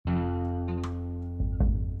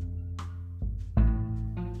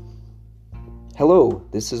Hello,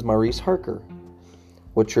 this is Maurice Harker.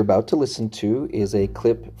 What you're about to listen to is a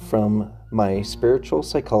clip from my Spiritual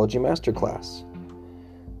Psychology Masterclass.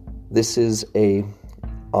 This is a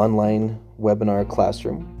online webinar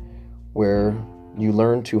classroom where you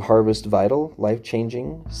learn to harvest vital,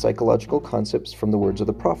 life-changing psychological concepts from the words of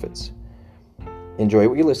the prophets. Enjoy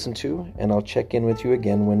what you listen to, and I'll check in with you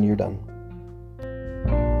again when you're done.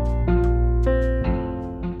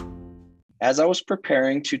 As I was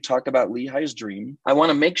preparing to talk about Lehi's dream, I want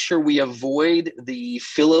to make sure we avoid the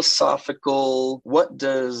philosophical, what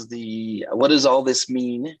does all this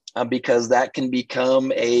mean? Because that can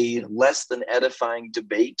become a less than edifying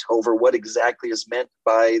debate over what exactly is meant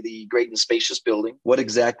by the great and spacious building, what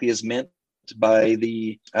exactly is meant by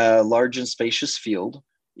the large and spacious field.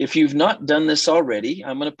 If you've not done this already,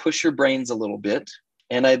 I'm going to push your brains a little bit.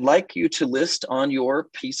 And I'd like you to list on your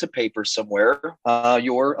piece of paper somewhere,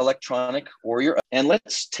 your electronic and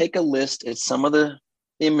let's take a list at some of the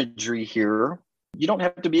imagery here. You don't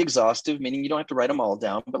have to be exhaustive, meaning you don't have to write them all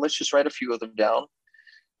down, but let's just write a few of them down.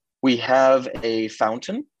 We have a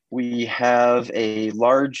fountain. We have a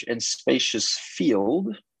large and spacious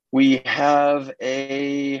field. We have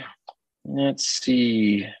great and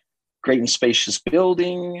spacious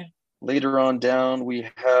building. Later on down, we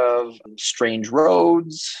have strange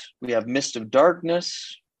roads. We have mist of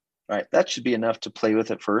darkness. All right, that should be enough to play with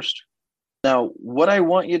at first. Now, what I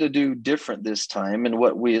want you to do different this time, and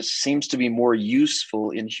what seems to be more useful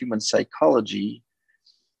in human psychology,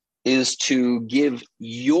 is to give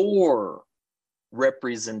your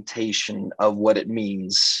representation of what it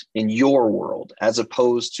means in your world, as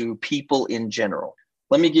opposed to people in general.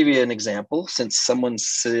 Let me give you an example, since someone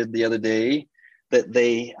said the other day that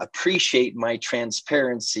they appreciate my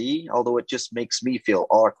transparency, although it just makes me feel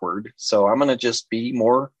awkward. So I'm going to just be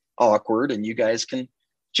more awkward, and you guys can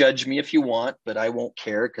judge me if you want, but I won't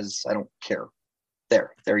care because I don't care.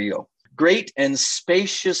 There you go. Great and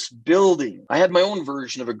spacious building. I had my own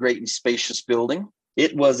version of a great and spacious building.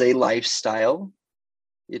 It was a lifestyle.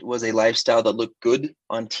 It was a lifestyle that looked good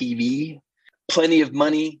on TV. Plenty of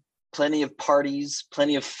money, plenty of parties,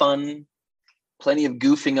 plenty of fun, plenty of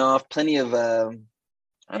goofing off, plenty of,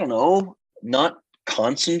 not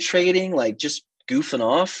concentrating, like just goofing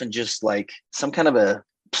off and just like some kind of a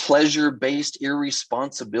pleasure-based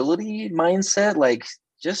irresponsibility mindset, like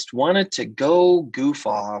just wanted to go goof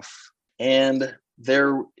off. And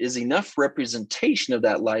there is enough representation of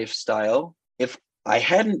that lifestyle. If I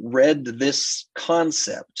hadn't read this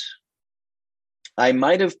concept, I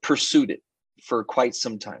might have pursued it for quite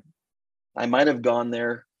some time. I might have gone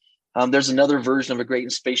there. There's another version of a great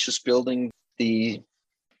and spacious building, the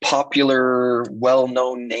popular,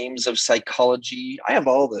 well-known names of psychology. I have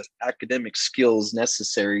all the academic skills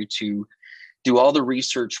necessary to do all the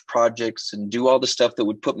research projects and do all the stuff that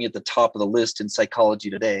would put me at the top of the list in psychology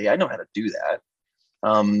today. I know how to do that.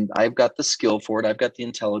 I've got the skill for it. I've got the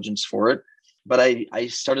intelligence for it. But I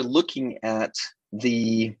started looking at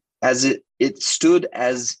it stood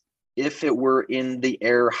as if it were in the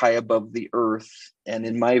air high above the earth, and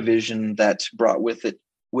in my vision, that brought with it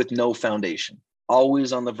with no foundation,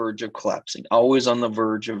 always on the verge of collapsing, always on the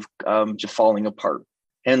verge of falling apart.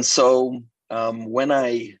 And so when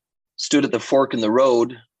I stood at the fork in the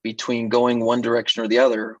road between going one direction or the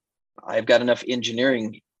other, I've got enough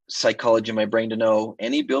engineering psychology in my brain to know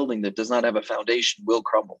any building that does not have a foundation will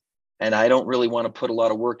crumble. And I don't really want to put a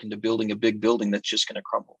lot of work into building a big building that's just going to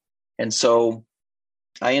crumble. And so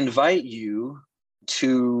I invite you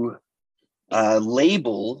to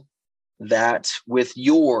label that with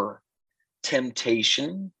your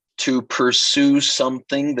temptation to pursue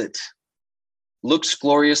something that looks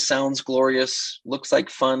glorious, sounds glorious, looks like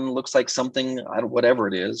fun, looks like something, whatever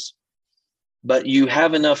it is. But you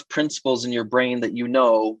have enough principles in your brain that you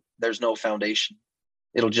know there's no foundation.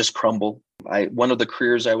 It'll just crumble. One of the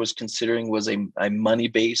careers I was considering was a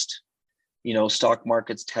money-based, stock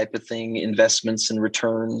markets type of thing, investments and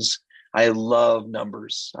returns. I love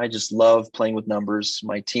numbers. I just love playing with numbers.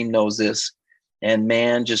 My team knows this. And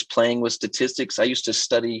man, just playing with statistics. I used to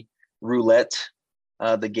study roulette,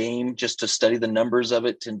 the game, just to study the numbers of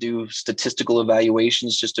it and do statistical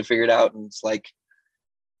evaluations just to figure it out. And it's like,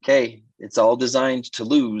 okay, it's all designed to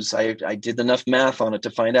lose. I did enough math on it to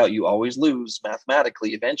find out you always lose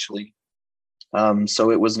mathematically eventually. So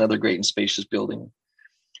it was another great and spacious building.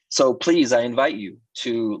 So please, I invite you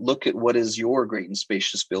to look at what is your great and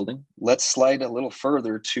spacious building. Let's slide a little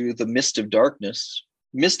further to the mist of darkness.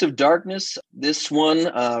 Mist of darkness, this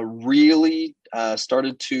one really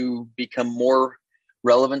started to become more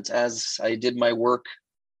relevant as I did my work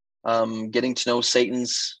getting to know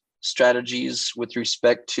Satan's strategies with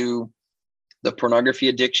respect to the pornography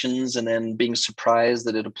addictions, and then being surprised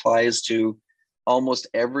that it applies to almost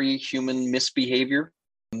every human misbehavior.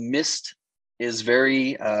 Mist is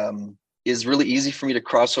is really easy for me to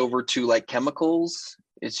cross over to like chemicals.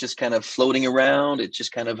 It's just kind of floating around. It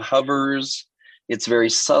just kind of hovers. It's very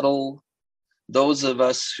subtle. Those of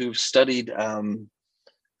us who've studied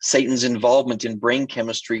Satan's involvement in brain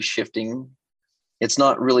chemistry shifting, it's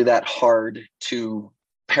not really that hard to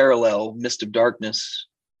parallel Mist of Darkness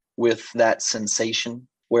with that sensation,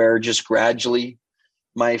 where just gradually,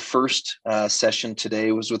 my first session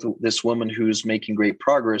today was with this woman who's making great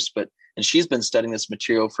progress, and she's been studying this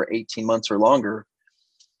material for 18 months or longer.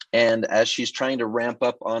 And as she's trying to ramp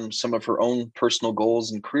up on some of her own personal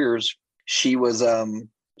goals and careers, she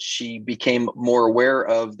became more aware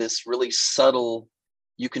of this really subtle,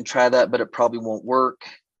 you can try that, but it probably won't work.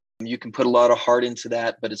 You can put a lot of heart into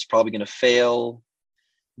that, but it's probably going to fail.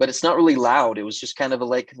 But it's not really loud. It was just kind of a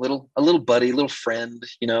little buddy, a little friend,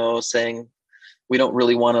 saying, we don't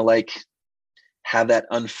really want to like have that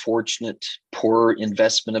unfortunate poor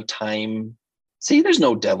investment of time. See, there's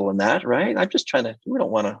no devil in that, right? I'm just trying to, we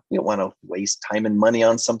don't want to waste time and money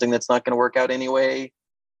on something that's not going to work out anyway.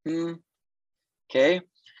 Okay.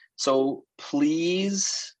 So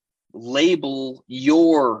please label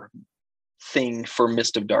your thing for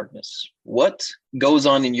Mist of Darkness. What goes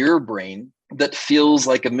on in your brain that feels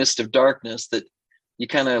like a mist of darkness that you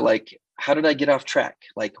kind of like, how did I get off track?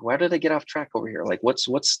 Like, why did I get off track over here? Like,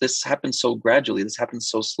 what's this happened so gradually? This happened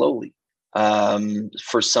so slowly.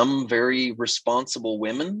 For some very responsible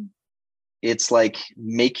women, it's like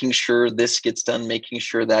making sure this gets done, making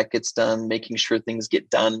sure that gets done, making sure things get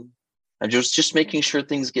done. I'm just making sure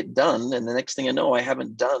things get done. And the next thing I know, I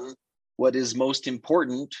haven't done what is most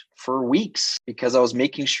important for weeks because I was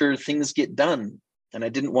making sure things get done. And I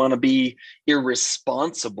didn't want to be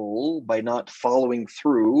irresponsible by not following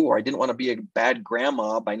through, or I didn't want to be a bad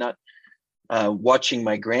grandma by not watching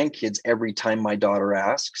my grandkids every time my daughter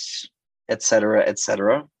asks, et cetera, et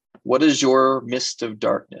cetera. What is your Mist of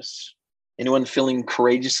Darkness? Anyone feeling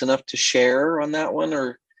courageous enough to share on that one,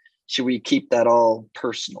 or should we keep that all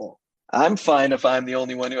personal? I'm fine if I'm the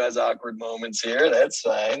only one who has awkward moments here. That's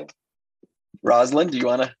fine. Rosalind, do you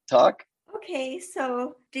want to talk? Okay,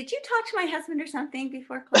 so did you talk to my husband or something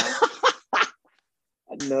before class?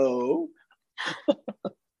 No.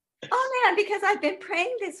 Oh man, because I've been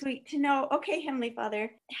praying this week to know, okay, Heavenly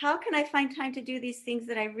Father, how can I find time to do these things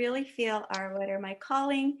that I really feel are what are my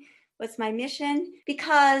calling? What's my mission?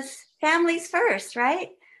 Because family's first, right?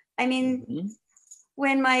 I mean,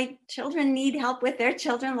 when my children need help with their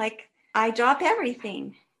children, like I drop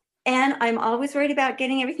everything. And I'm always worried about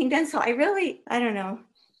getting everything done. So I don't know.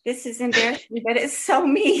 This is embarrassing, but it's so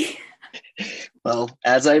me. Well,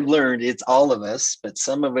 as I've learned, it's all of us, but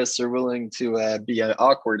some of us are willing to be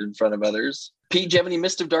awkward in front of others. Pete, do you have any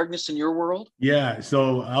Mist of Darkness in your world? Yeah,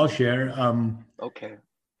 so I'll share. Okay.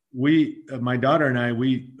 My daughter and I,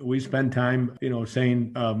 we spend time,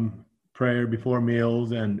 saying prayer before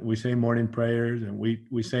meals, and we say morning prayers, and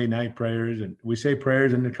we say night prayers, and we say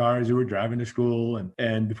prayers in the car as we were driving to school,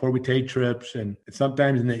 and before we take trips, and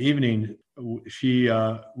sometimes in the evening,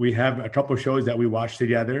 we have a couple of shows that we watch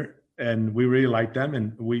together, and we really like them,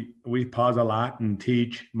 and we pause a lot and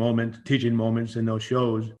teaching moments in those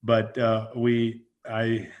shows. But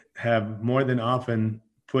I have more than often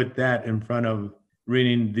put that in front of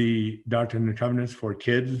reading the Doctrine and Covenants for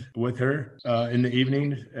kids with her in the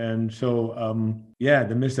evenings. And so,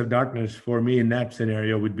 the Mist of Darkness for me in that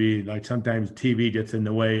scenario would be like sometimes TV gets in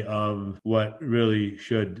the way of what really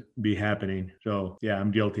should be happening. So yeah, I'm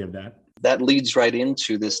guilty of that. That leads right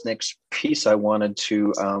into this next piece I wanted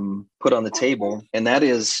to put on the table. And that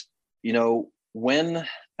is, when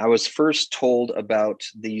I was first told about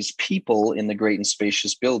these people in the Great and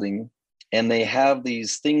Spacious Building, and they have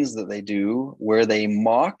these things that they do where they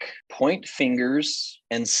mock, point fingers,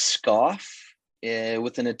 and scoff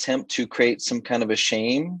with an attempt to create some kind of a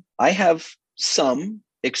shame. I have some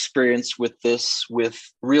experience with this with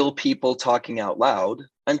real people talking out loud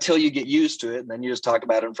until you get used to it. And then you just talk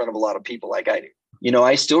about it in front of a lot of people like I do.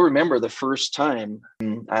 I still remember the first time,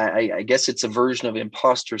 I guess it's a version of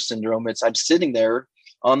imposter syndrome. I'm sitting there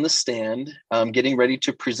on the stand, getting ready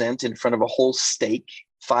to present in front of a whole stake,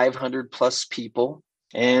 500 plus people.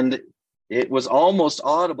 And it was almost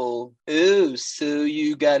audible. Oh, so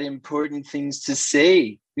you got important things to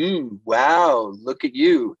say. Wow, look at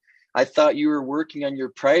you. I thought you were working on your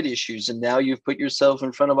pride issues, and now you've put yourself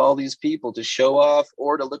in front of all these people to show off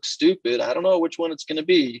or to look stupid. I don't know which one it's going to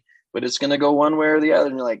be, but it's going to go one way or the other.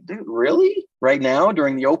 And you're like, dude, really? Right now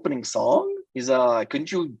during the opening song? He's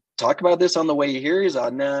couldn't you talk about this on the way here? He's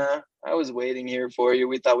nah, I was waiting here for you.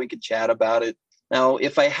 We thought we could chat about it. Now,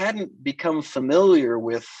 if I hadn't become familiar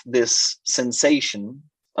with this sensation,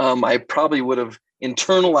 I probably would have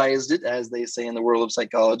internalized it, as they say in the world of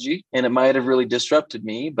psychology, and it might have really disrupted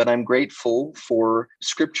me. But I'm grateful for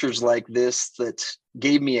scriptures like this that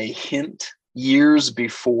gave me a hint years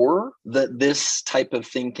before that this type of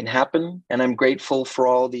thing can happen. And I'm grateful for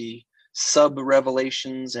all the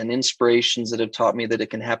sub-revelations and inspirations that have taught me that it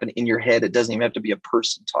can happen in your head. It doesn't even have to be a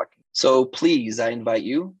person talking. So please, I invite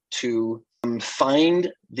you to find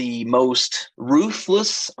the most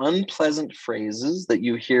ruthless, unpleasant phrases that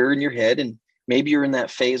you hear in your head. And maybe you're in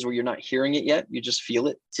that phase where you're not hearing it yet. You just feel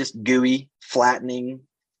it. It's just gooey, flattening,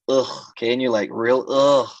 ugh. Okay, and you're like, real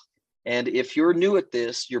ugh. And if you're new at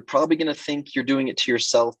this, you're probably going to think you're doing it to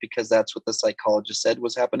yourself because that's what the psychologist said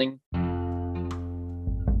was happening.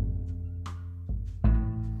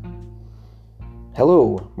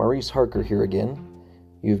 Hello, Maurice Harker here again.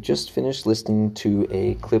 You've just finished listening to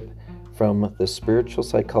a clip from the Spiritual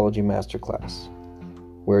Psychology Masterclass,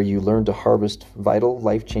 where you learn to harvest vital,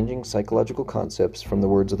 life-changing psychological concepts from the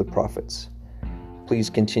words of the prophets. Please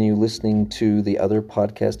continue listening to the other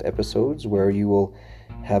podcast episodes where you will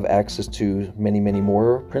have access to many, many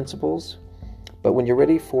more principles. But when you're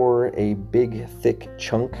ready for a big, thick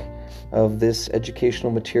chunk of this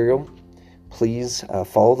educational material, please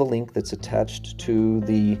follow the link that's attached to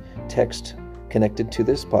the text connected to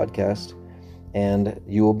this podcast, and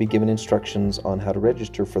you will be given instructions on how to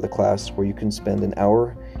register for the class, where you can spend an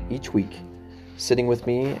hour each week sitting with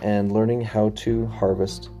me and learning how to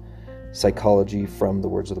harvest psychology from the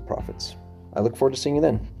words of the prophets. I look forward to seeing you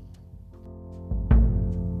then.